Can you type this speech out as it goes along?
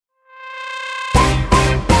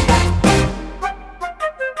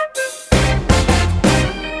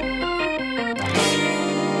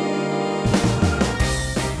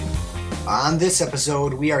On this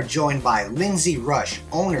episode, we are joined by Lindsay Rush,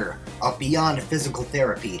 owner of Beyond Physical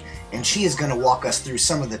Therapy, and she is going to walk us through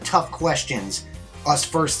some of the tough questions us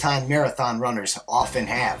first-time marathon runners often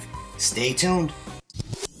have. Stay tuned.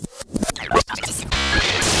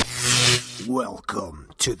 Welcome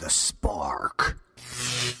to the Spark.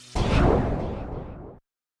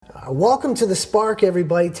 Welcome to the Spark,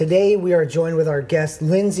 everybody. Today we are joined with our guest,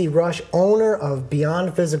 Lindsay Rush, owner of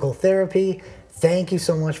Beyond Physical Therapy. Thank you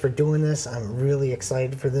so much for doing this. I'm really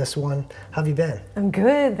excited for this one. How have you been? I'm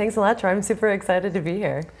good. Thanks a lot, Troy. I'm super excited to be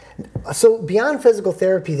here. So Beyond Physical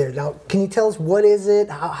Therapy there, now can you tell us what is it?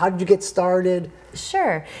 How did you get started?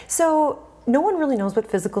 Sure. So no one really knows what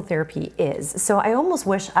physical therapy is. So I almost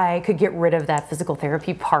wish I could get rid of that physical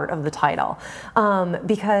therapy part of the title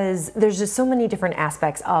because there's just so many different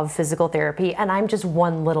aspects of physical therapy and I'm just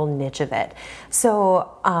one little niche of it.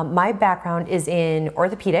 So my background is in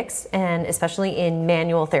orthopedics and especially in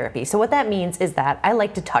manual therapy. So what that means is that I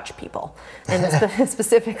like to touch people and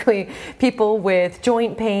specifically people with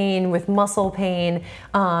joint pain, with muscle pain,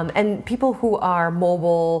 and people who are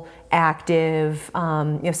mobile, active,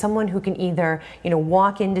 someone who can either,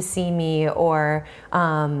 walk in to see me or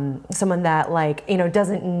someone that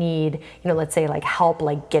doesn't need, let's say help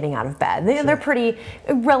getting out of bed. They're pretty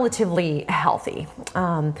relatively healthy.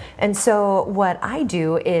 And so what I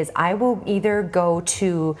do is I will either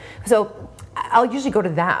I'll usually go to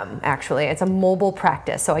them, actually. It's a mobile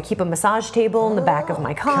practice. So I keep a massage table in the back of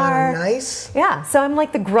my car. Kind of nice. Yeah. So I'm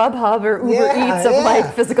like the Grubhub or Uber Eats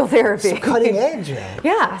of physical therapy. It's cutting edge, man.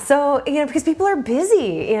 Yeah. So, because people are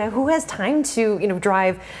busy, who has time to,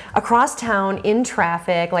 drive across town in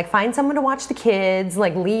traffic, find someone to watch the kids,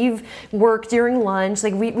 leave work during lunch.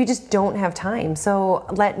 We just don't have time. So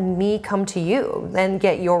let me come to you and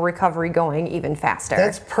get your recovery going even faster.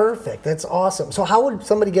 That's perfect. That's awesome. So how would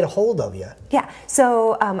somebody get a hold of you? Yeah,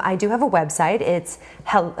 so I do have a website. It's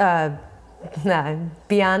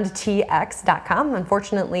beyondtx.com.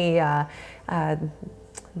 Unfortunately,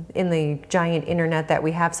 in the giant internet that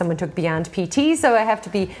we have, someone took Beyond PT, so I have to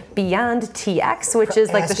be Beyond TX, which is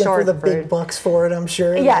the short for the big bucks for it, I'm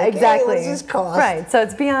sure. Yeah, exactly. Hey, what's this cost? Right, so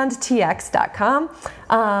it's beyondtx.com.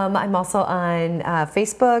 I'm also on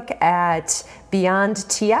Facebook at Beyond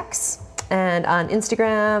TX and on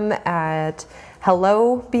Instagram at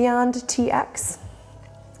Hello Beyond TX.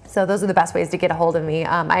 So those are the best ways to get a hold of me.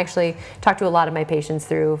 I actually talk to a lot of my patients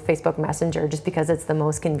through Facebook Messenger just because it's the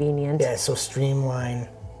most convenient. Yeah, so streamlined,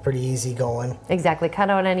 pretty easy going. Exactly. Cut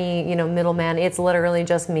out any, middleman. It's literally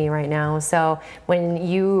just me right now. So when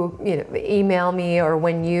you, email me or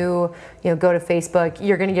when you, go to Facebook,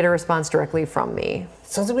 you're going to get a response directly from me.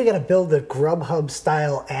 Sounds like we got to build a Grubhub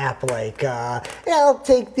style app. I'll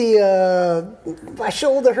take my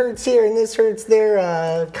shoulder hurts here and this hurts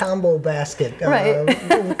there. Combo basket. Right.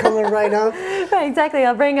 Coming right up. Right, exactly.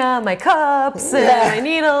 I'll bring my cups and my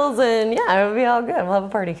needles and it'll be all good. We'll have a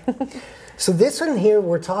party. So this one here,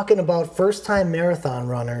 we're talking about first-time marathon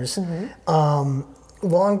runners,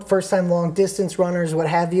 first-time long-distance runners, what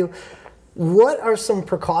have you. What are some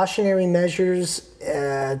precautionary measures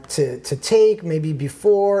to take, maybe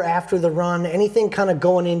before, after the run? Anything kind of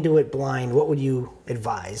going into it blind, what would you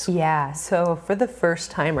advise? Yeah, so for the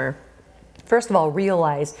first-timer, first of all,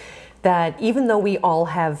 realize that even though we all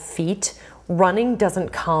have feet, running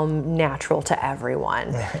doesn't come natural to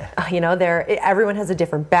everyone. Everyone has a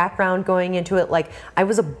different background going into it. I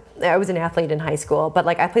was an athlete in high school, but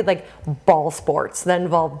I played ball sports that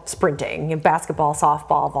involved sprinting, basketball,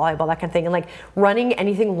 softball, volleyball, that kind of thing. And running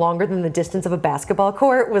anything longer than the distance of a basketball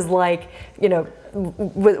court was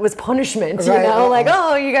was punishment, right.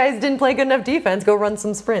 Oh, you guys didn't play good enough defense, go run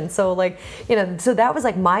some sprints. So so that was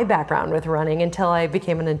my background with running until I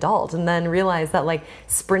became an adult and then realized that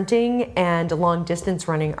sprinting and long distance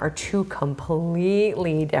running are two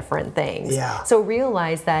completely different things. Yeah. So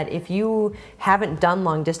realize that if you haven't done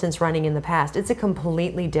long distance running in the past, it's a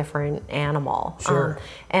completely different animal. Sure.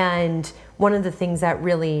 And one of the things that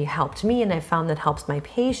really helped me, and I found that helps my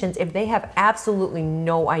patients, if they have absolutely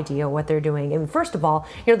no idea what they're doing, and first of all,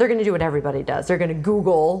 they're going to do what everybody does. They're going to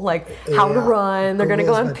Google how to run. They're going to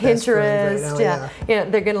go on Pinterest. They're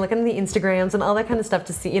going to look on the Instagrams and all that kind of stuff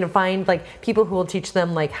to see, find people who will teach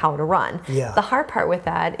them like how to run. Yeah. The hard part with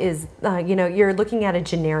that is, you're looking at a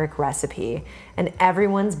generic recipe, and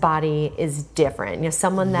everyone's body is different.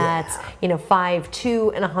 Someone that's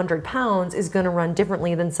 5'2" and 100 pounds is going to run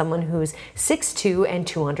differently than someone who's 6'2" and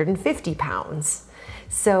 250 pounds.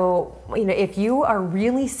 So, if you are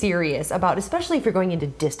really serious about, especially if you're going into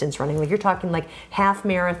distance running, like you're talking like half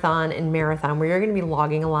marathon and marathon, where you're going to be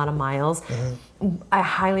logging a lot of miles, I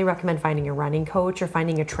highly recommend finding a running coach or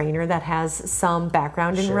finding a trainer that has some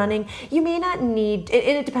background in running. You may not need,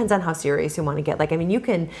 and it depends on how serious you want to get. Like, I mean, you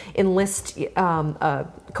can enlist a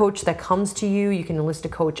coach that comes to you. You can enlist a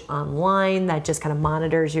coach online that just kind of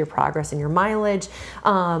monitors your progress and your mileage.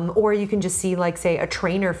 Or you can just see, like, say, a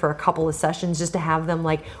trainer for a couple of sessions just to have them,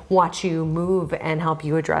 like, watch you move and help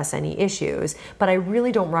you address any issues. But I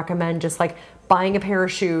really don't recommend just, like, buying a pair of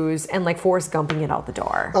shoes and, like, Forrest Gumping it out the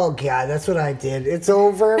door. Oh God, that's what I did. It's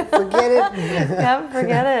over. Forget it. Yeah,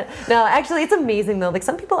 forget it. No, actually, it's amazing though. Like,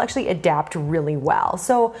 some people actually adapt really well.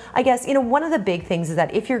 So I guess, one of the big things is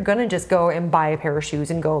that if you're gonna just go and buy a pair of shoes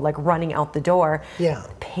and go, like, running out the door,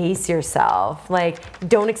 pace yourself. Like,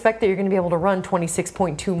 don't expect that you're gonna be able to run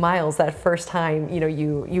 26.2 miles that first time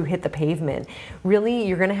you hit the pavement. Really,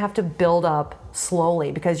 you're gonna have to build up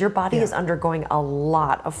slowly because your body is undergoing a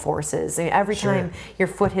lot of forces. I mean, every time your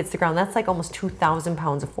foot hits the ground, that's like almost 2,000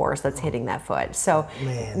 pounds of force that's hitting that foot. So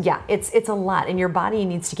yeah, it's a lot, and your body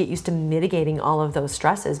needs to get used to mitigating all of those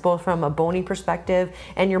stresses, both from a bony perspective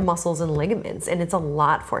and your muscles and ligaments, and it's a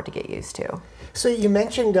lot for it to get used to. So you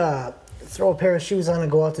mentioned throw a pair of shoes on and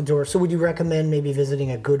go out the door. So would you recommend maybe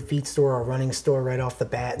visiting a good feet store or a running store right off the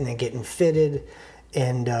bat and then getting fitted?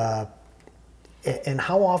 And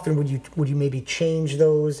how often would you maybe change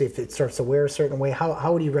those if it starts to wear a certain way?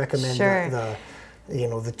 How would you recommend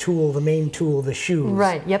the tool, the main tool, the shoes?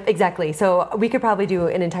 Right. Yep. Exactly. So we could probably do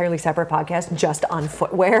an entirely separate podcast just on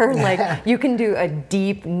footwear. Like, you can do a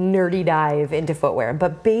deep nerdy dive into footwear,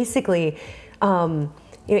 but basically,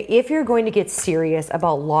 if you're going to get serious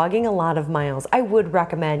about logging a lot of miles, I would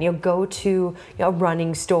recommend go to a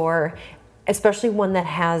running store, especially one that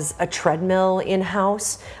has a treadmill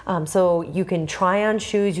in-house, so you can try on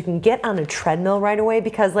shoes. You can get on a treadmill right away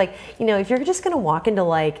because, like, if you're just going to walk into,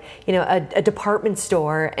 like, a department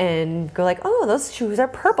store and go, like, oh, those shoes are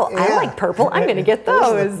purple. I like purple. I'm going to get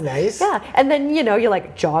those. Nice. Yeah. And then, you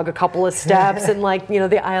like jog a couple of steps and, like,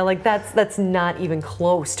 the aisle, like, that's not even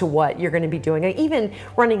close to what you're going to be doing. Like, even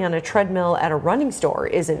running on a treadmill at a running store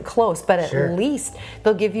isn't close, but at least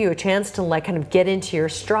they'll give you a chance to, like, kind of get into your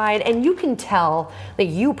stride, and you can tell, like,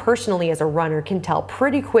 you personally as a runner can tell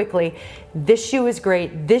pretty quickly, this shoe is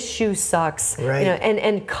great, this shoe sucks. Right.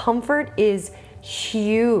 And comfort is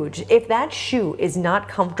huge. If that shoe is not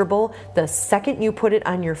comfortable the second you put it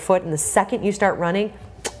on your foot and the second you start running,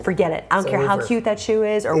 forget it. I don't care how cute that shoe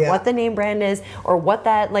is or what the name brand is or what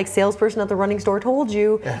that, like, salesperson at the running store told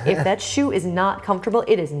you. If that shoe is not comfortable,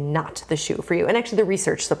 it is not the shoe for you. And actually the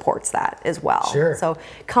research supports that as well. So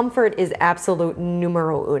comfort is absolute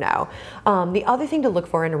numero uno. The other thing to look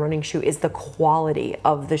for in a running shoe is the quality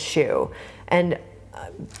of the shoe. And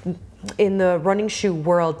in the running shoe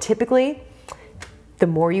world, typically, the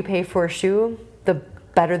more you pay for a shoe, the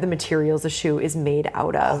better the materials the shoe is made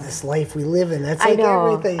out of. Oh, this life we live in, that's like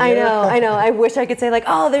everything. I know. I wish I could say, like,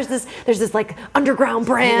 oh, there's this like underground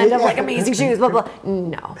brand of, like, amazing shoes, blah, blah.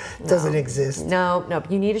 No. Doesn't exist. No.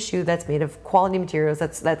 You need a shoe that's made of quality materials,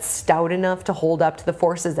 that's stout enough to hold up to the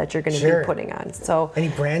forces that you're going to be putting on. So, any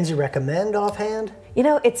brands you recommend offhand?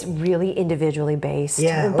 It's really individually based.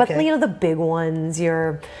 But the big ones,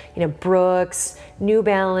 your Brooks, New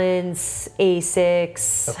Balance,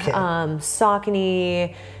 Asics, Saucony.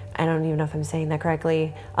 I don't even know if I'm saying that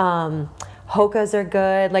correctly. Hoka's are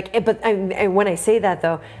good. But when I say that,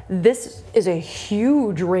 though, this is a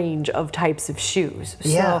huge range of types of shoes.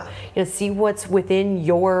 So, see what's within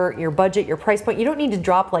your budget, your price point. You don't need to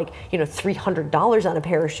drop, like, $300 on a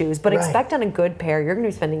pair of shoes, but expect on a good pair, you're going to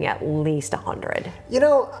be spending at least $100.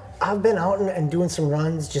 I've been out and doing some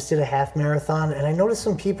runs, just did a half marathon, and I noticed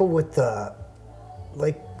some people with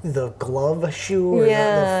the glove shoe, or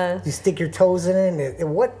you stick your toes in it.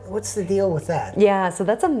 What's the deal with that? So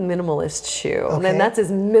that's a minimalist shoe, and that's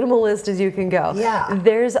as minimalist as you can go.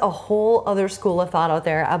 There's a whole other school of thought out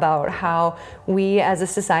there about how we as a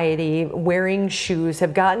society wearing shoes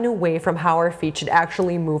have gotten away from how our feet should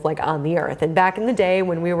actually move, like, on the earth. And back in the day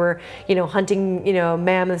when we were hunting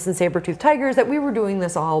mammoths and saber-toothed tigers, that we were doing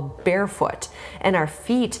this all barefoot, and our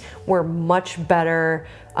feet were much better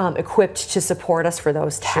equipped to support us for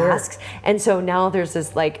those tasks. And so now there's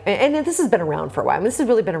this, like, and this has been around for a while. I mean, this has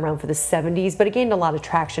really been around for the 70s, but it gained a lot of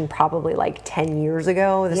traction probably like 10 years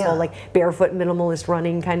ago, this whole, like, barefoot minimalist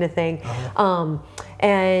running kind of thing.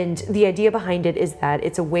 And the idea behind it is that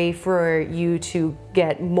it's a way for you to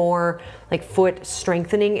get more, like, foot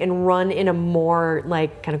strengthening and run in a more,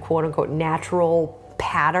 like, kind of quote unquote natural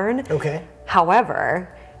pattern.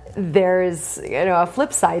 However, there's a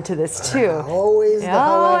flip side to this too. Always the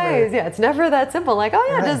however. Always, yeah. It's never that simple. Like, oh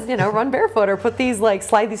yeah, just run barefoot or put these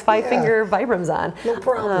slide these 5-finger Vibrams on. No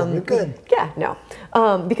problem. You're good. Yeah, no,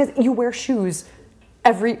 because you wear shoes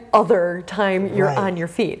every other time you're on your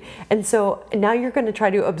feet. And so now you're going to try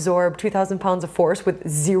to absorb 2,000 pounds of force with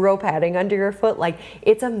zero padding under your foot. Like,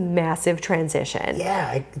 it's a massive transition.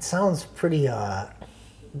 Yeah, it sounds pretty,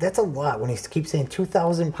 that's a lot. When you keep saying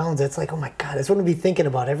 2,000 pounds, that's like, oh my God, that's what I'd be thinking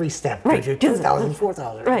about every step. Right. 2,000,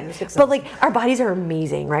 4,000. Right. 6,000. But like, our bodies are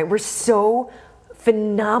amazing, right? We're so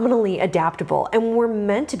phenomenally adaptable, and we're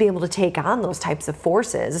meant to be able to take on those types of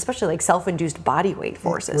forces, especially like self-induced body weight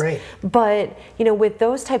forces. Right. But with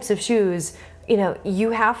those types of shoes,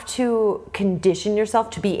 you have to condition yourself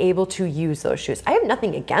to be able to use those shoes. I have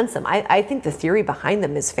nothing against them. I think the theory behind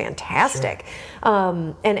them is fantastic.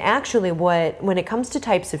 Sure. And actually, when it comes to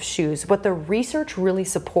types of shoes, what the research really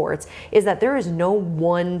supports is that there is no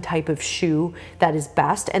one type of shoe that is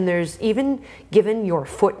best. And there's even, given your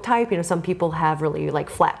foot type, some people have really like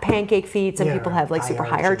flat pancake feet, some people have like super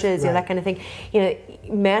high arches, that kind of thing.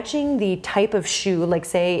 Matching the type of shoe, like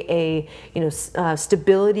say a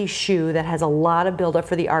stability shoe that has a lot of buildup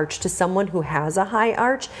for the arch to someone who has a high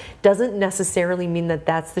arch, doesn't necessarily mean that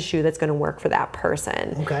that's the shoe that's going to work for that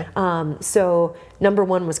person. Okay. So number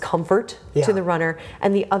one was comfort to the runner,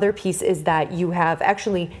 and the other piece is that you have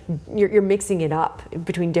you're mixing it up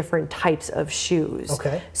between different types of shoes.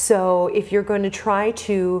 Okay. So if you're going to try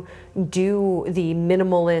to do the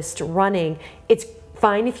minimalist running, it's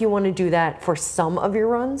fine if you want to do that for some of your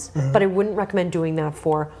runs, but I wouldn't recommend doing that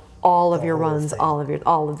for all of your runs, all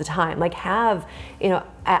of the time. Like, have,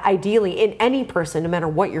 ideally in any person, no matter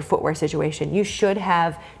what your footwear situation, you should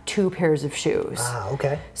have 2 pairs of shoes.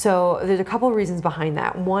 Okay. So there's a couple of reasons behind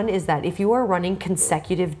that. One is that if you are running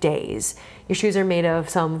consecutive days, your shoes are made of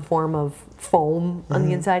some form of foam on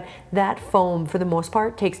the inside. That foam, for the most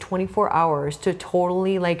part, takes 24 hours to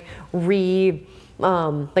totally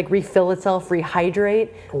refill itself,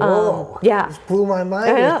 rehydrate. Whoa. Just blew my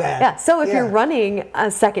mind with that. Yeah. So if you're running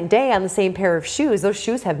a second day on the same pair of shoes, those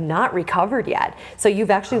shoes have not recovered yet. So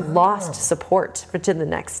you've actually lost support to the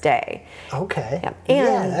next day. Okay.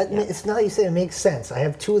 Yeah. It's now you say it makes sense. I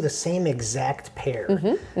have 2 of the same exact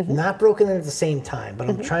pair, not broken in at the same time, but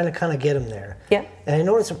I'm trying to kind of get them there. Yeah. And I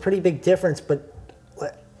noticed a pretty big difference, but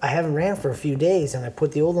I haven't ran for a few days, and I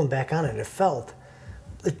put the old one back on, and it felt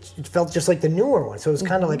just like the newer one. So it was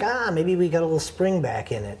kind of like, maybe we got a little spring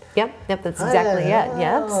back in it. Yep, that's exactly it.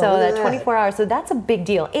 Yep. So that 24 hours, so that's a big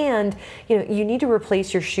deal. And you need to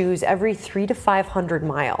replace your shoes every 300 to 500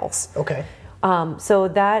 miles. Okay. So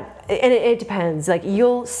that, and it depends, like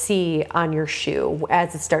you'll see on your shoe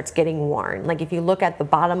as it starts getting worn. Like if you look at the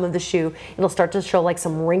bottom of the shoe, it'll start to show like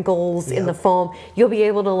some wrinkles in the foam. You'll be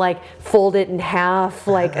able to like fold it in half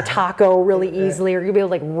like a taco really easily, or you'll be able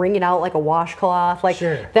to like wring it out like a washcloth. Like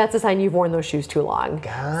that's a sign you've worn those shoes too long.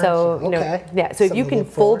 Gotcha. So, so if you can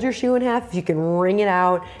fold your shoe in half, if you can wring it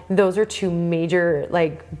out, those are 2 major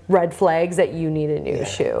like red flags that you need a new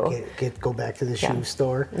shoe. Go back to the shoe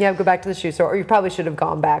store. Yeah, go back to the shoe store. Or you probably should have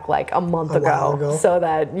gone back like a month ago so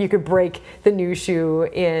that you could break the new shoe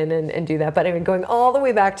in and do that. But I mean, going all the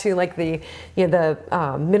way back to like the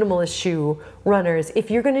minimalist shoe runners,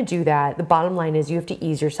 if you're going to do that, the bottom line is you have to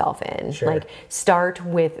ease yourself in. Like start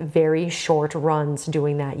with very short runs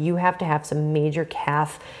doing that. You have to have some major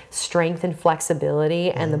calf strength and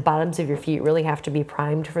flexibility, and the bottoms of your feet really have to be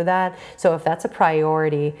primed for that. So if that's a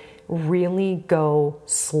priority, really go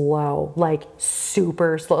slow, like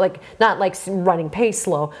super slow, like not like running pace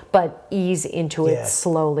slow, but ease into it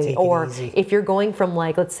slowly. Or if you're going from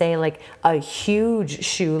like, let's say like a huge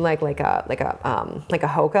shoe, like a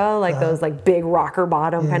Hoka, like those like big rocker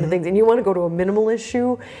bottom kind of things, and you want to go to a minimalist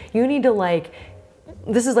shoe, you need to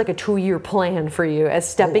this is like a 2-year plan for you as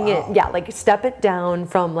stepping step it down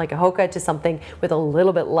from like a Hoka to something with a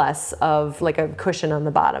little bit less of like a cushion on the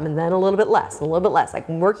bottom, and then a little bit less, like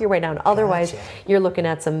work your way down. Otherwise, you're looking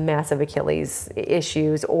at some massive Achilles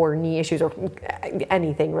issues or knee issues or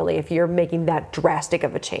anything really if you're making that drastic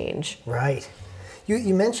of a change. Right.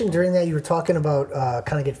 You mentioned during that you were talking about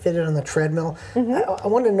kind of get fitted on the treadmill. I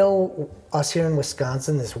want to know, us here in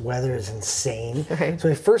Wisconsin, this weather is insane. Okay. So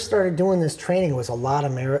when I first started doing this training, it was a lot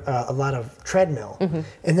of treadmill,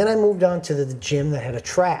 and then I moved on to the gym that had a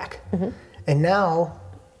track, and now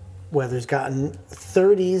weather's gotten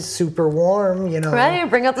 30s, super warm, Right,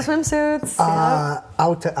 bring out the swimsuits.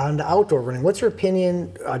 On the outdoor running. What's your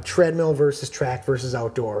opinion, treadmill versus track versus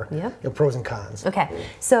outdoor? Yep. Pros and cons. Okay,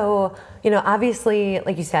 so, obviously,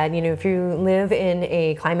 like you said, if you live in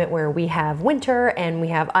a climate where we have winter and we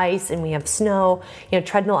have ice and we have snow,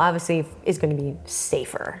 treadmill obviously is going to be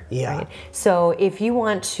safer. Yeah. Right? So if you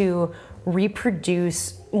want to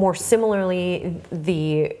reproduce more similarly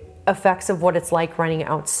the effects of what it's like running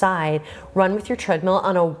outside, run with your treadmill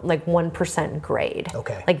on a 1% grade.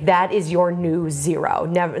 Okay. Like that is your new zero.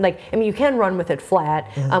 Never you can run with it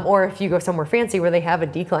flat, or if you go somewhere fancy where they have a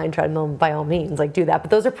decline treadmill, by all means, do that.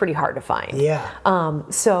 But those are pretty hard to find. Yeah.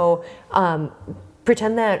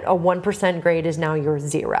 Pretend that a 1% grade is now your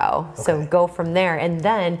zero. Okay. So go from there. And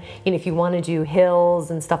then, if you want to do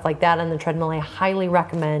hills and stuff like that on the treadmill, I highly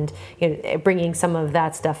recommend bringing some of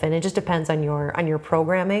that stuff in. It just depends on your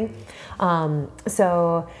programming.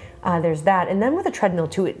 There's that. And then with a treadmill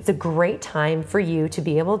too, it's a great time for you to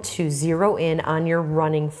be able to zero in on your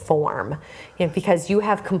running form, because you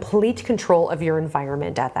have complete control of your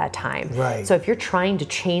environment at that time. Right. So if you're trying to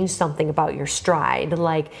change something about your stride,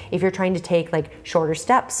 like if you're trying to take shorter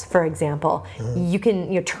steps, for example, you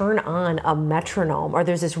can turn on a metronome, or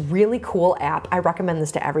there's this really cool app. I recommend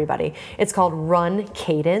this to everybody. It's called Run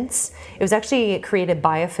Cadence. It was actually created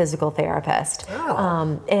by a physical therapist.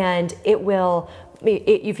 Oh. And it will,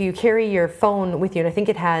 if you carry your phone with you, and I think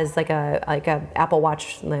it has like a Apple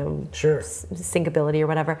Watch Sure. syncability or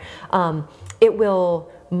whatever, it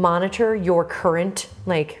will monitor your current,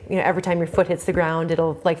 every time your foot hits the ground,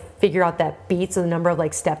 it'll figure out that beat, so the number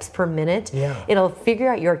of steps per minute. Yeah. It'll figure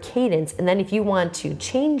out your cadence, and then if you want to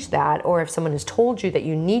change that, or if someone has told you that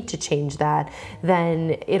you need to change that,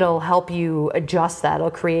 then it'll help you adjust that. It'll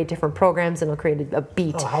create different programs, and it'll create a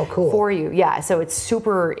beat how cool. for you. Yeah, so it's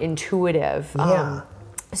super intuitive. Yeah.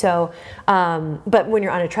 But when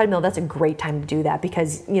you're on a treadmill, that's a great time to do that,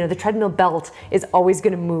 because the treadmill belt is always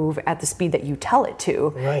going to move at the speed that you tell it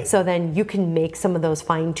to. Right. So then you can make some of those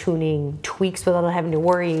fine-tuning tweaks without having to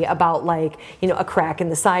worry about a crack in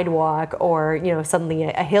the sidewalk, or suddenly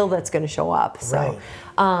a hill that's going to show up. So,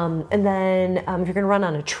 Right. And then if you're going to run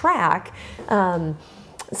on a track.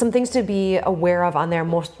 Some things to be aware of on there.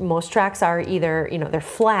 Most tracks are either they're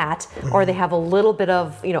flat, or they have a little bit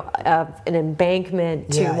of an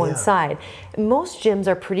embankment to one side. Most gyms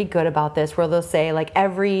are pretty good about this, where they'll say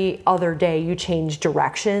every other day you change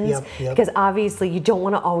directions, because obviously you don't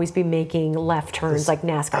want to always be making left turns like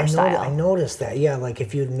NASCAR style. I noticed that. Yeah,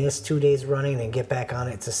 if you'd miss 2 days running and get back on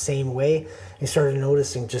it, it's the same way. You started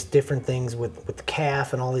noticing just different things with the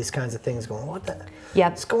calf and all these kinds of things. Going,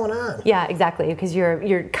 what's going on? Yeah, exactly. Because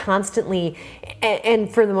you're constantly,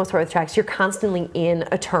 and for the most part with tracks, you're constantly in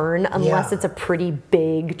a turn unless it's a pretty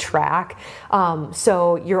big track.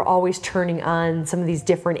 So you're always turning on some of these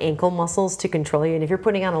different ankle muscles to control you. And if you're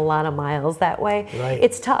putting on a lot of miles that way,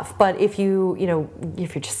 it's tough. But if if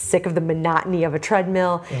you're just sick of the monotony of a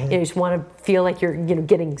treadmill, you just want to feel like you're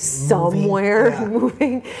getting somewhere,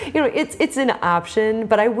 moving. It's an option,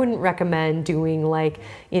 but I wouldn't recommend doing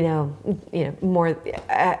more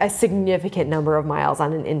a significant number of miles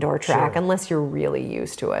on an indoor track unless you're really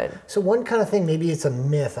used to it. So one kind of thing, maybe it's a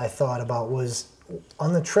myth I thought about, was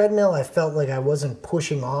on the treadmill I felt like I wasn't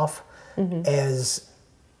pushing off as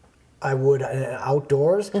I would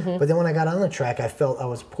outdoors, but then when I got on the track I felt I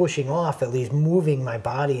was pushing off, at least moving my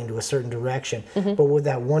body into a certain direction. But would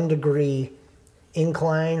that 1 degree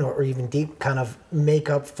incline or even deep kind of make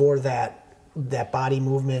up for that body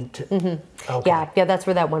movement? Okay. Yeah, that's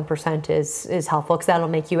where that 1% is helpful, because that'll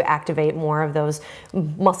make you activate more of those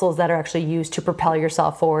muscles that are actually used to propel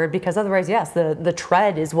yourself forward, because otherwise, yes, the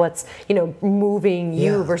tread is what's moving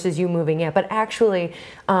you versus you moving it. But actually,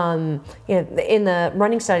 in the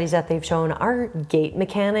running studies that they've shown, our gait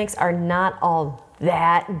mechanics are not all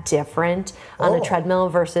that different on a treadmill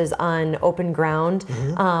versus on open ground,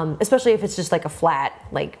 especially if it's just a flat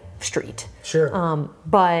street. Sure.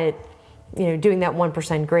 But doing that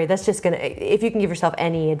 1% grade, that's just gonna, if you can give yourself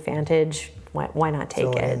any advantage, why not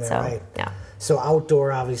take it? Yeah. So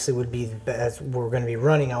outdoor obviously would be the best. We're going to be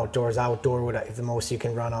running outdoors. Outdoor would, if the most you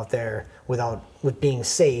can run out there with being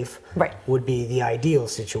safe, would be the ideal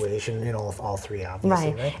situation. Of all three,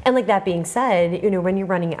 obviously. Right. And that being said, when you're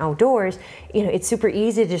running outdoors, it's super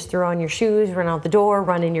easy to just throw on your shoes, run out the door,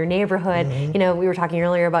 run in your neighborhood. We were talking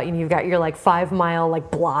earlier about you've got your 5 mile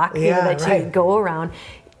block that you go around.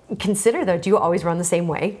 Consider though, do you always run the same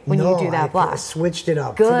way when you do that block? I switched it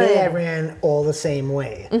up. Good. Today I ran all the same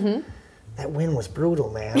way. That wind was brutal,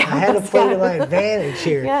 man. I had to play to my advantage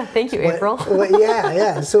here. Yeah, thank you, April.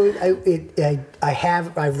 Yeah. So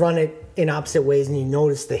I've run it in opposite ways, and you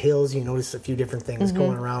notice the hills, you notice a few different things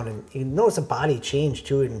going around, and you notice a body change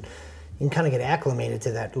to it, and you can kind of get acclimated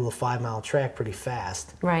to that little 5-mile track pretty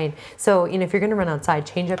fast. Right. So, if you're going to run outside,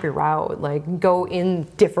 change up your route, like go in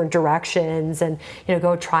different directions and,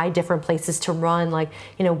 go try different places to run. Like,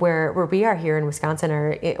 where we are here in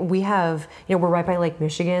Wisconsin, we have, we're right by Lake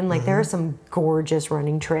Michigan. Like there are some gorgeous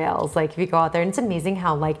running trails. Like if you go out there, and it's amazing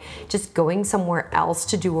how like just going somewhere else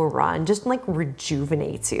to do a run just like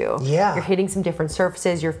rejuvenates you. Yeah. You're hitting some different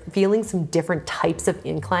surfaces. You're feeling some different types of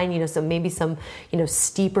incline, so maybe some,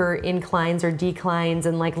 steeper inclines or declines,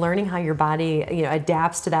 and like learning how your body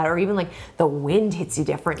adapts to that, or even like the wind hits you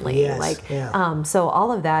differently. So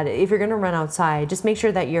all of that, if you're going to run outside, just make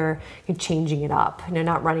sure that you're changing it up,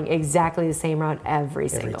 not running exactly the same route every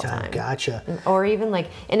single time. Gotcha. Or even like,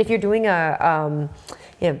 and if you're doing a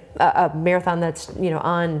marathon that's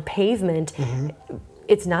on pavement,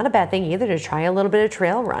 it's not a bad thing either to try a little bit of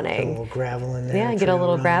trail running. Get a little gravel in there. Yeah, get a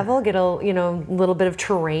little gravel, get a little bit of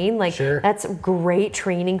terrain. Like that's great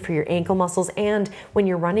training for your ankle muscles. And when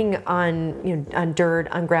you're running on dirt,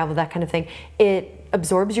 on gravel, that kind of thing, it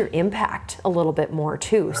absorbs your impact a little bit more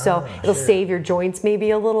too. So it'll save your joints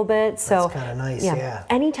maybe a little bit. So that's kind of nice. Yeah.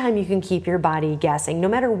 Anytime you can keep your body guessing, no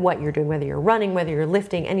matter what you're doing, whether you're running, whether you're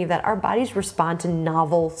lifting, any of that, our bodies respond to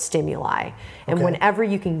novel stimuli. And whenever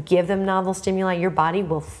you can give them novel stimuli, your body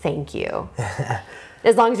will thank you.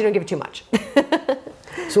 As long as you don't give it too much.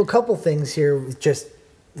 So a couple things here with just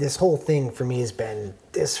this whole thing for me has been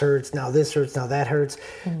this hurts, now that hurts.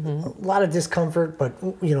 A lot of discomfort, but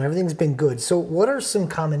everything's been good. So what are some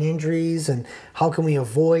common injuries and how can we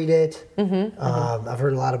avoid it? I've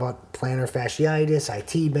heard a lot about plantar fasciitis,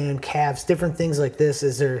 IT band, calves, different things like this.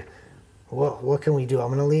 Is there, what can we do? I'm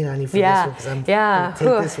going to lean on you for this one because I'm going to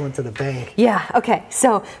take this one to the bank. Yeah, okay.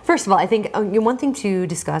 So first of all, I think one thing to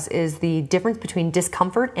discuss is the difference between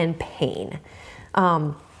discomfort and pain.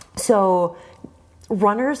 So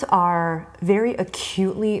runners are very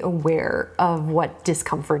acutely aware of what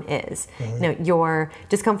discomfort is. Your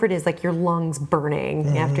discomfort is like your lungs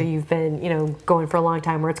burning after you've been, going for a long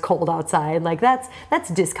time where it's cold outside. Like that's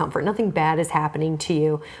discomfort. Nothing bad is happening to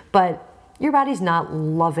you, but your body's not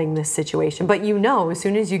loving this situation. But as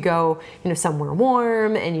soon as you go, somewhere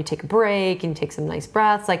warm and you take a break and you take some nice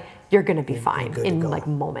breaths, like you're gonna be fine in like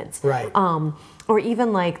moments. Right. Or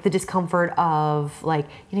even like the discomfort of like,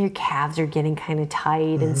 your calves are getting kind of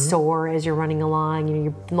tight and sore as you're running along,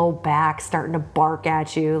 your low back starting to bark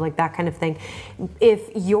at you, like that kind of thing. If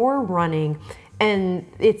you're running and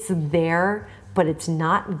it's there, but it's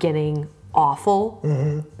not getting awful,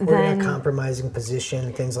 then then not compromising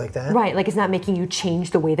position, things like that. Right, like it's not making you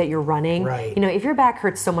change the way that you're running. Right. If your back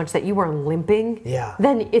hurts so much that you are limping,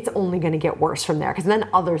 then it's only going to get worse from there, because then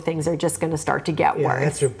other things are just going to start to get worse.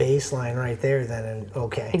 That's your baseline right there then.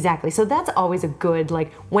 Okay. Exactly. So that's always a good,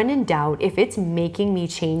 like, when in doubt, if it's making me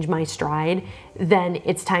change my stride, then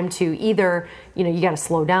it's time to either, you got to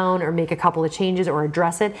slow down or make a couple of changes or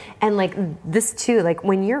address it. And like this too, like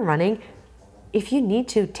when you're running, if you need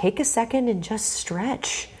to, take a second and just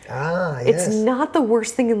stretch. It's not the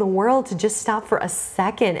worst thing in the world to just stop for a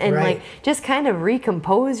second and like just kind of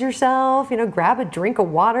recompose yourself, grab a drink of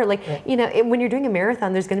water. Like, when you're doing a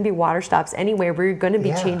marathon, there's going to be water stops anywhere where you're going to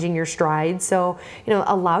be changing your stride. So,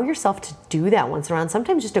 allow yourself to do that once in a while.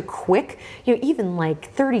 Sometimes just a quick, even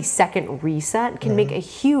like 30-second reset can make a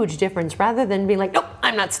huge difference, rather than being like, nope,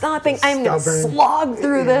 I'm not stopping. I'm going to slog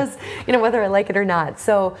through this, whether I like it or not.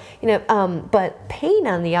 So, but pain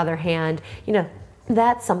on the other hand,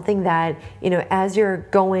 that's something that, as you're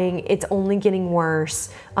going, it's only getting worse.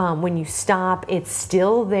 When you stop, it's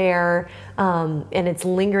still there, and it's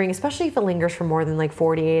lingering, especially if it lingers for more than like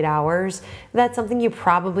 48 hours. That's something you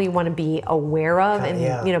probably want to be aware of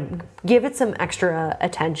and, give it some extra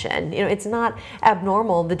attention. It's not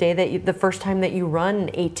abnormal the first time that you run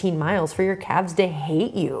 18 miles for your calves to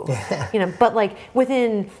hate you, but like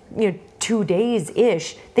within, 2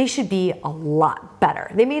 days-ish, they should be a lot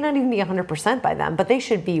better. They may not even be 100% by then, but they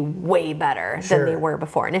should be way better than they were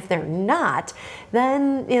before. And if they're not,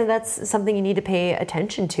 then that's something you need to pay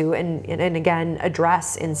attention to and again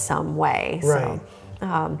address in some way. Right.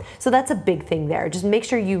 So that's a big thing there. Just make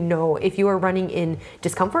sure you know if you are running in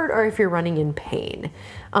discomfort or if you're running in pain.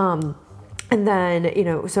 And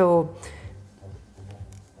then, so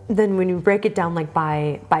then when you break it down like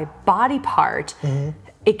by body part,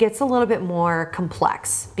 it gets a little bit more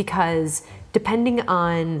complex, because depending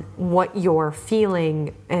on what you're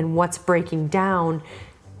feeling and what's breaking down,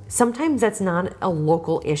 sometimes that's not a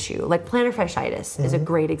local issue. Like plantar fasciitis is a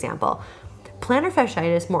great example. plantar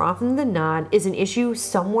fasciitis, more often than not, is an issue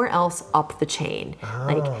somewhere else up the chain.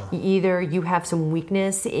 Like either you have some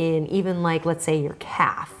weakness in even like, let's say your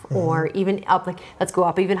calf, or even up, like let's go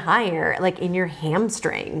up even higher, like in your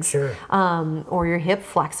hamstrings, or your hip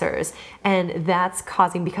flexors. And that's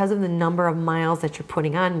causing, because of the number of miles that you're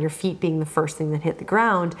putting on, your feet being the first thing that hit the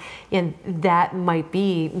ground, and that might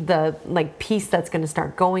be the like piece that's going to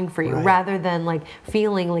start going for you, rather than like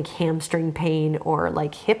feeling like hamstring pain or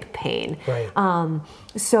like hip pain.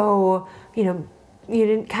 So, you know,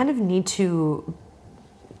 you kind of need to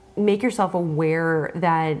make yourself aware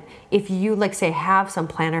that if you, like, say, have some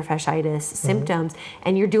plantar fasciitis symptoms,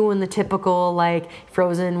 and you're doing the typical like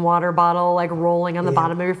frozen water bottle, like rolling on the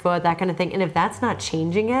bottom of your foot, that kind of thing, and if that's not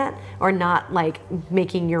changing it or not like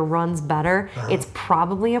making your runs better, it's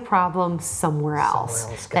probably a problem somewhere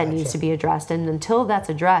else that needs to be addressed. And until that's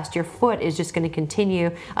addressed, your foot is just going to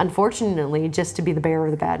continue, unfortunately, just to be the bearer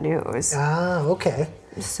of the bad news. Okay.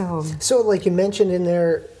 So like you mentioned in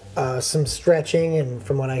there, some stretching, and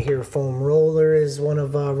from what I hear, foam roller is one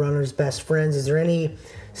of runners' best friends. Is there any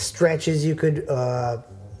stretches you can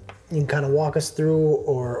kind of walk us through,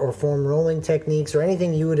 or foam rolling techniques, or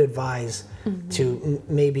anything you would advise to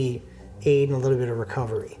maybe aid in a little bit of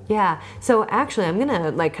recovery? Yeah. So actually, I'm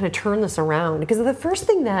gonna like kind of turn this around, because the first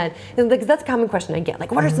thing that, like, that's a common question I get,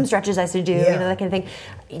 like, what are some stretches I should do, you know, that kind of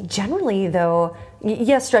thing. Generally, though,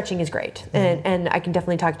 yes, stretching is great, and I can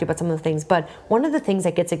definitely talk to you about some of the things. But one of the things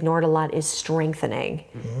that gets ignored a lot is strengthening.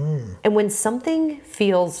 And when something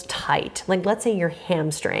feels tight, like let's say your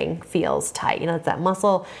hamstring feels tight, you know, it's that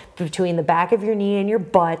muscle between the back of your knee and your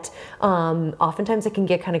butt. Oftentimes, it can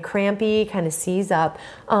get kind of crampy, kind of seize up.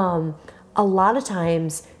 A lot of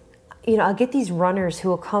times, you know, I'll get these runners who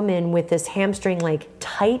will come in with this hamstring like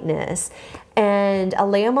tightness, and I'll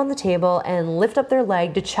lay them on the table and lift up their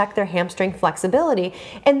leg to check their hamstring flexibility,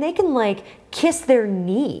 and they can like kiss their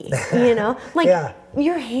knee, you know, like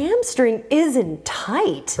your hamstring isn't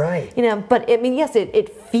tight, you know, but I mean, yes, it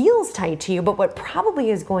feels tight to you, but what probably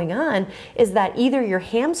is going on is that either your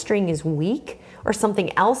hamstring is weak, or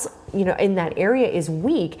something else, you know, in that area is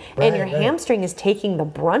weak, and your hamstring is taking the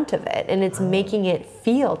brunt of it, and it's making it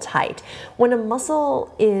feel tight. When a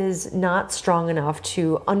muscle is not strong enough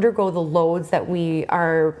to undergo the loads that we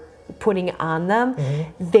are putting on them,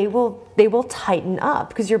 they will tighten up,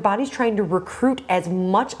 because your body's trying to recruit as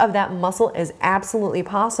much of that muscle as absolutely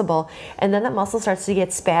possible, and then that muscle starts to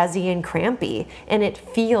get spazzy and crampy, and it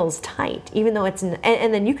feels tight, even though it's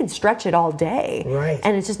and then you can stretch it all day,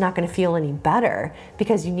 and it's just not going to feel any better,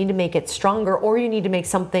 because you need to make it stronger, or you need to make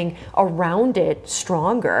something around it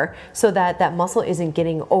stronger, so that that muscle isn't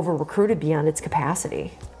getting over recruited beyond its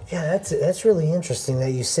capacity. Yeah, that's really interesting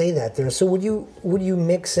that you say that there. So would you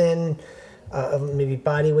mix in maybe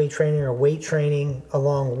body weight training or weight training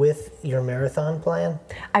along with your marathon plan?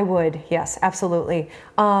 I would, yes, absolutely.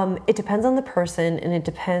 It depends on the person, and it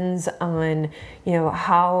depends on, you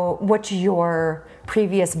know, what your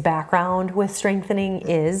previous background with strengthening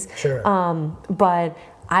is. But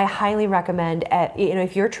I highly recommend, you know,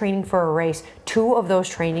 if you're training for a race, 2 of those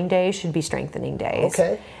training days should be strengthening days.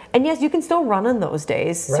 And yes, you can still run on those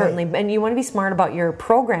days, certainly. And you want to be smart about your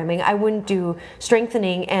programming. I wouldn't do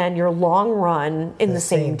strengthening and your long run in the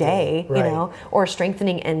same day, you know, or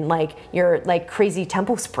strengthening and like your like crazy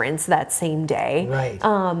tempo sprints that same day.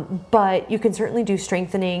 But you can certainly do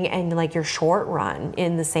strengthening and like your short run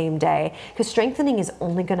in the same day, because strengthening is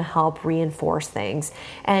only going to help reinforce things.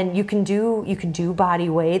 And you can do body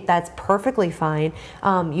weight. That's perfectly fine.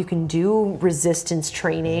 You can do resistance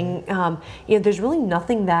training. You know, there's really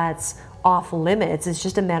nothing that's off limits. It's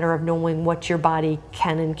just a matter of knowing what your body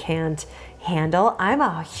can and can't handle. I'm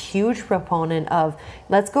a huge proponent of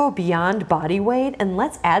let's go beyond body weight and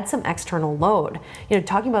let's add some external load. You know,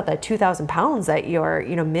 talking about that 2,000 pounds that you're,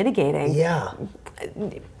 you know, mitigating.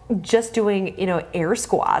 Just doing, you know, air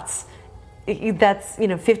squats, that's, you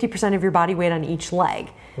know, 50% of your body weight on each leg.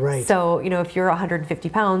 So, you know, if you're 150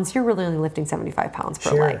 pounds, you're really only lifting 75 pounds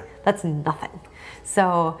per leg. That's nothing.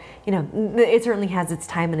 So, you know, it certainly has its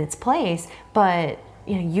time and its place, but,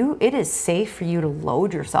 you know, it is safe for you to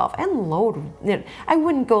load yourself and load, you know, I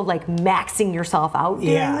wouldn't go like maxing yourself out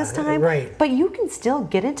during this time, but you can still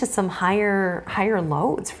get into some higher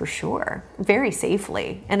loads for sure, very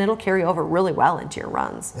safely, and it'll carry over really well into your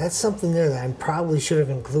runs. That's something there that I probably should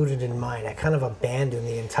have included in mine. I kind of abandoned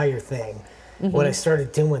the entire thing when I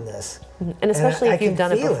started doing this. And especially if you've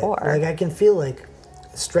done it before. Like I can feel like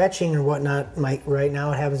stretching or whatnot, right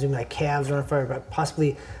now it happens when my calves are on fire, but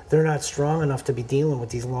possibly they're not strong enough to be dealing with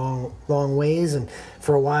these long ways. And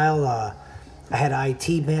for a while, I had an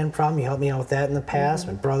IT band problem. You helped me out with that in the past.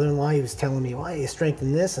 My brother-in-law, he was telling me, well, you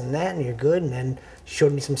strengthen this and that and you're good, and then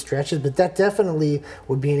showed me some stretches. But that definitely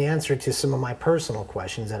would be an answer to some of my personal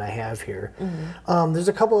questions that I have here. There's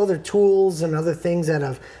a couple other tools and other things that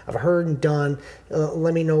I've heard and done.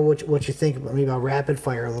 Let me know what you think maybe about rapid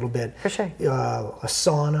fire a little bit. For sure. A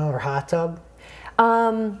sauna or hot tub?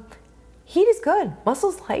 Heat is good.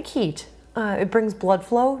 Muscles like heat. It brings blood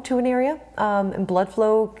flow to an area, and blood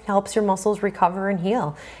flow helps your muscles recover and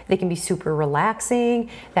heal. They can be super relaxing.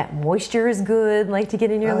 That moisture is good, like to get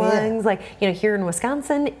in your lungs. Like, here in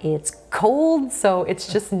Wisconsin, it's cold, so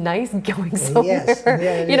it's just nice going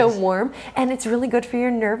somewhere, warm. And it's really good for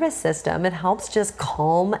your nervous system. It helps just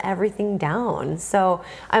calm everything down. So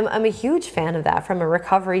I'm a huge fan of that from a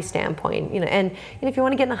recovery standpoint. And if you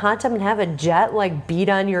want to get in a hot tub and have a jet like beat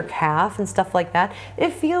on your calf and stuff like that,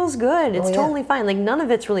 it feels good. It's totally fine. Like, none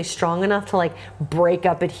of it's really strong enough to like break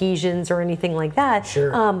up adhesions or anything like that.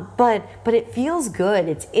 Sure. But it feels good.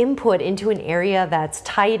 It's input into an area that's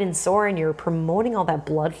tight and sore, and you're promoting all that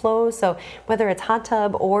blood flow. So whether it's hot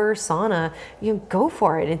tub or sauna, go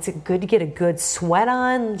for it. It's good to get a good sweat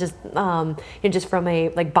on, just just from a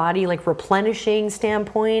like body like replenishing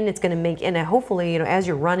standpoint. It's going to make, and hopefully as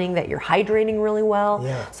you're running, that you're hydrating really well.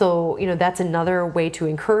 Yeah. So that's another way to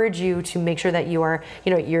encourage you to make sure that you are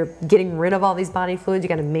you're getting rid of all these body fluids. You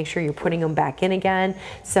got to make sure you're putting them back in again.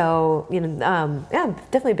 So I'm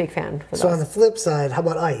definitely a big fan for So those. on the flip side, how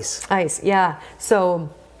about ice? Ice, yeah. So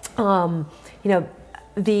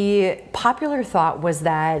the popular thought was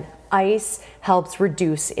that ice helps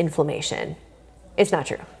reduce inflammation. It's not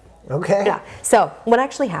true. Okay. Yeah. So what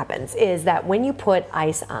actually happens is that when you put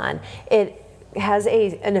ice on, it has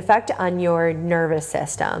an effect on your nervous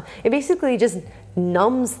system. It basically just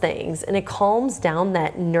numbs things, and it calms down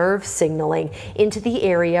that nerve signaling into the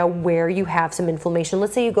area where you have some inflammation.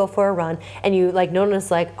 Let's say you go for a run and you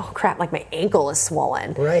notice oh crap, like my ankle is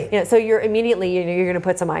swollen. Right. So you're immediately you're going to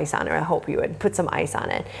put some ice on it. I hope you would put some ice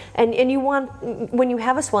on it. And you want, when you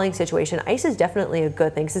have a swelling situation, ice is definitely a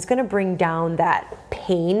good thing because it's going to bring down that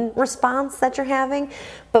pain response that you're having.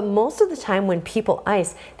 But most of the time when people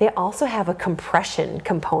ice, they also have a compression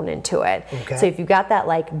component to it. Okay. So if you got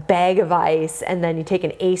that bag of ice, and then you take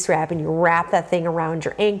an ace wrap and you wrap that thing around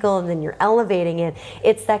your ankle, and then you're elevating it,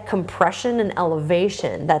 it's that compression and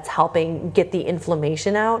elevation that's helping get the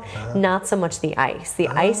inflammation out, not so much the ice. The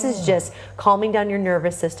ice is just calming down your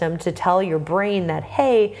nervous system to tell your brain that,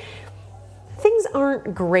 hey, things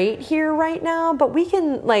aren't great here right now, but we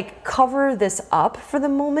can cover this up for the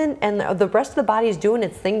moment, and the rest of the body is doing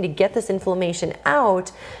its thing to get this inflammation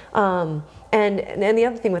out. And the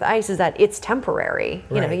other thing with ice is that it's temporary.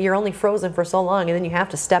 You're only frozen for so long, and then you have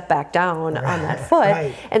to step back down on that foot.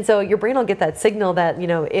 Right. And so your brain will get that signal that,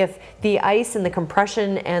 if the ice and the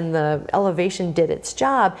compression and the elevation did its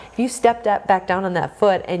job, if you step back down on that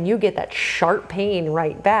foot and you get that sharp pain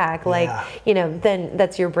right back, then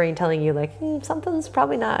that's your brain telling you something's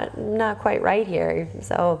probably not quite right here.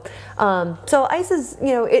 So ice is,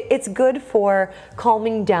 it's good for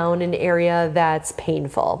calming down an area that's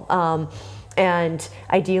painful. And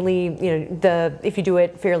ideally, if you do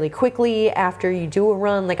it fairly quickly after you do a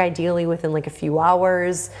run, ideally within a few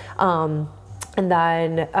hours, and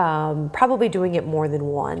then probably doing it more than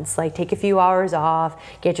once. Take a few hours off,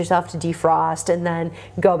 get yourself to defrost, and then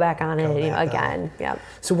go back on it again. Yeah.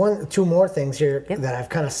 So two more things here that I've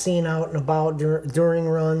kind of seen out and about during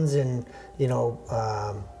runs and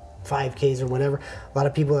 5Ks or whatever. A lot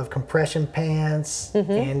of people have compression pants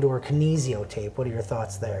and or kinesio tape. What are your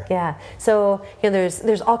thoughts there? Yeah. So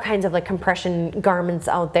there's all kinds of compression garments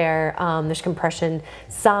out there. There's compression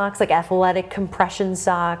socks, athletic compression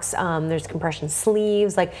socks. There's compression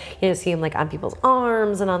sleeves, see them on people's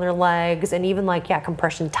arms and on their legs, and even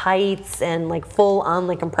compression tights and full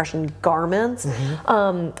on compression garments.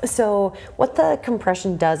 So what the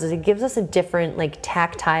compression does is it gives us a different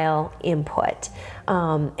tactile input.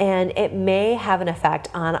 And it may have an effect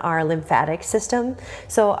on our lymphatic system.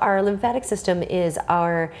 So our lymphatic system is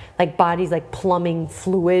our body's plumbing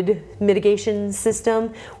fluid mitigation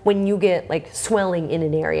system. When you get swelling in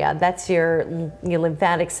an area, that's your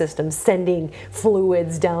lymphatic system sending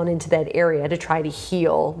fluids down into that area to try to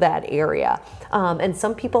heal that area. And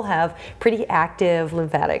some people have pretty active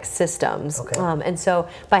lymphatic systems. Okay. And so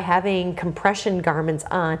by having compression garments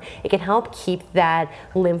on, it can help keep that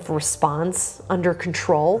lymph response under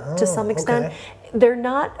control to some extent. Okay. They're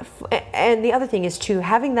not, and the other thing is too,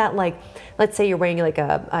 having that let's say you're wearing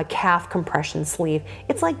a calf compression sleeve,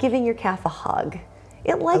 it's like giving your calf a hug.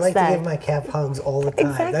 It I likes like that. to give my calf hugs all the time.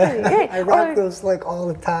 Exactly. Right. I rock those like all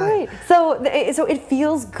the time. Right. So it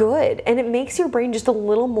feels good, and it makes your brain just a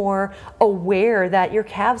little more aware that your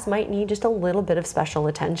calves might need just a little bit of special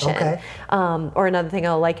attention. Okay. Or another thing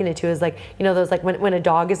I'll liken it to is like, you know, those like when a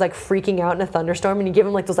dog is like freaking out in a thunderstorm and you give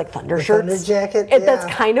him like those like thunder shirts. Thunder jacket.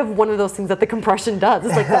 That's kind of one of those things that the compression does.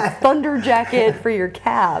 It's like that thunder jacket for your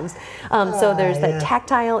calves. So there's that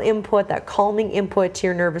tactile input, that calming input to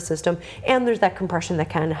your nervous system, and there's that compression that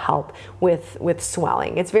can help with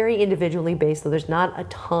swelling. It's very individually based, so there's not a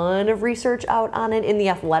ton of research out on it in the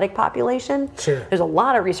athletic population. Sure. There's a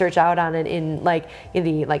lot of research out on it in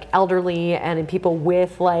the like elderly and in people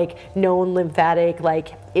with like known lymphatic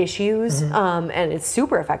like issues, and it's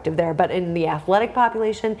super effective there. But in the athletic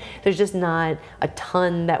population, there's just not a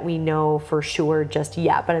ton that we know for sure just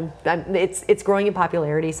yet. But it's growing in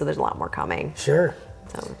popularity, so there's a lot more coming. Sure.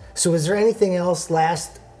 So is there anything else,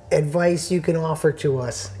 last advice you can offer to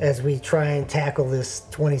us as we try and tackle this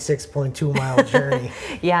 26.2 mile journey?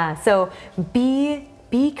 Yeah, so be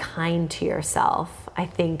kind to yourself, I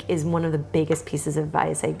think, is one of the biggest pieces of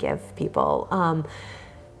advice I give people.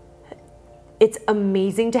 It's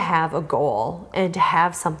amazing to have a goal and to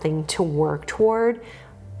have something to work toward,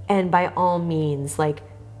 and by all means, like,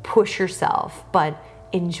 push yourself, but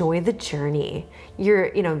enjoy the journey.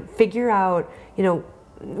 Figure out,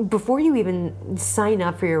 before you even sign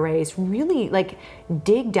up for your race, really like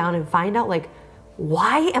dig down and find out like,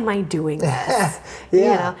 why am I doing this?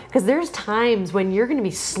 Because there's times when you're going to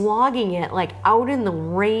be slogging it like out in the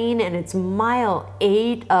rain, and it's mile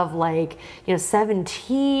 8 of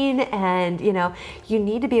 17, and you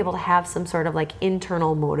need to be able to have some sort of like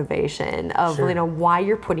internal motivation of why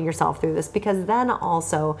you're putting yourself through this, because then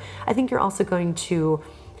also I think you're also going to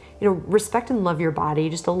respect and love your body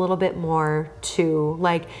just a little bit more too.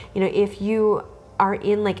 Like, if you are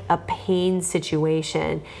in like a pain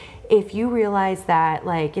situation, if you realize that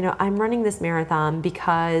I'm running this marathon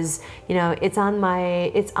because it's on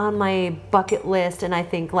my bucket list, and I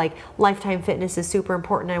think like lifetime fitness is super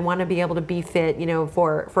important. I want to be able to be fit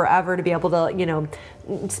for forever, to be able to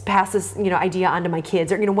pass this idea on to my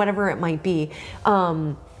kids, or whatever it might be.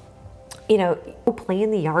 Play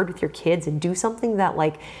in the yard with your kids and do something that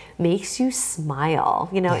like makes you smile.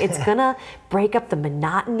 It's gonna break up the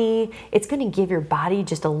monotony. It's gonna give your body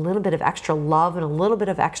just a little bit of extra love and a little bit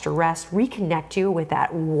of extra rest, reconnect you with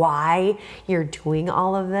that why you're doing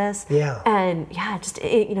all of this. And just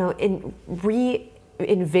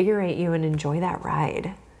reinvigorate you and enjoy that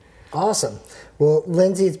ride. Awesome. Well,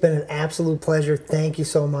 Lindsay, it's been an absolute pleasure. Thank you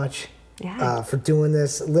so much for doing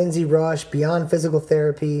this. Lindsay Rush, Beyond Physical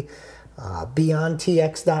Therapy,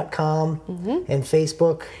 BeyondTX.com, and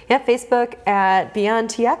Facebook. Yeah, Facebook at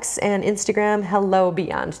BeyondTX, and Instagram, Hello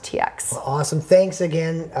BeyondTX. Well, awesome. Thanks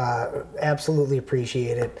again. Absolutely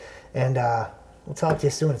appreciate it. And we'll talk to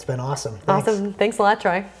you soon. It's been awesome. Thanks. Awesome. Thanks a lot,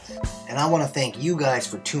 Troy. And I want to thank you guys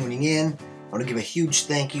for tuning in. I want to give a huge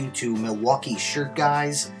thank you to Milwaukee Shirt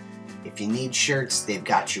Guys. If you need shirts, they've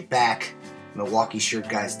got your back.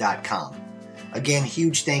 MilwaukeeShirtGuys.com. Again,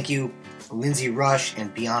 huge thank you, Lindsay Rush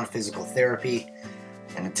and Beyond Physical Therapy.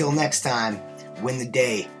 And until next time, win the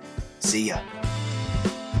day. See ya.